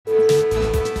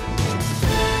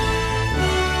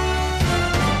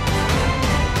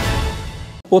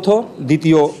প্রথম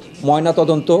দ্বিতীয়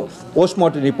ময়নাতদন্ত,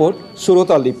 postmortem report,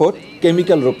 সুরতাল report,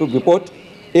 chemical report,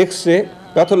 X-ray,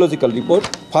 pathological report,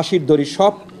 ফাঁসির দড়ি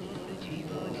সব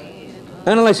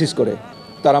অ্যানালাইসিস করে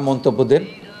তারা মন্তব্য দেন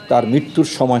তার মৃত্যুর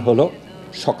সময় হলো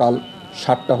সকাল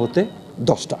 7টা হতে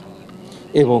 10টা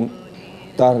এবং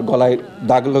তার গলায়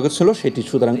দাগ লেগেছিল সেটি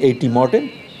সুতরাং এইটি মর্টেম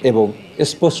এবং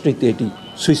স্পষ্টই এটি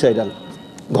সুইসাইডাল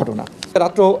ঘটনা।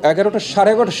 রাত্র 11টা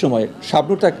সাড়ে 11টার সময়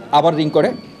শাবনূর তাকে আবার রিং করে,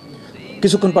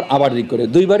 কিছুক্ষণ পর আবার রিং করে,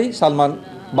 দুইবারই সালমান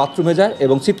বাথরুমে যায়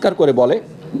এবং চিৎকার করে বলে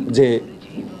যে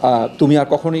তুমি আর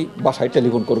কখনোই বাসায়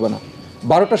টেলিফোন করবে না।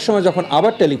 12টার সময় যখন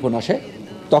আবার টেলিফোন আসে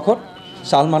তখন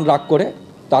সালমান রাগ করে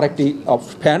তার একটি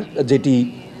ফ্যান, যেটি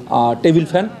টেবিল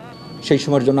ফ্যান সেই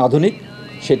সময়ের জন্য আধুনিক,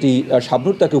 সেটি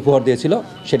শাবনূর তাকে উপহার দিয়েছিল,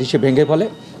 সেটি সে ভেঙে ফেলে।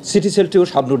 সিটি সেলটিও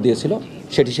শাবনূর দিয়েছিল,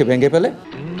 সেটি সে ভেঙে ফেলে।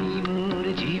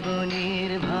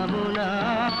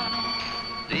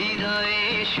 হৃদয়ে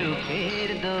সুখের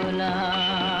দোলা।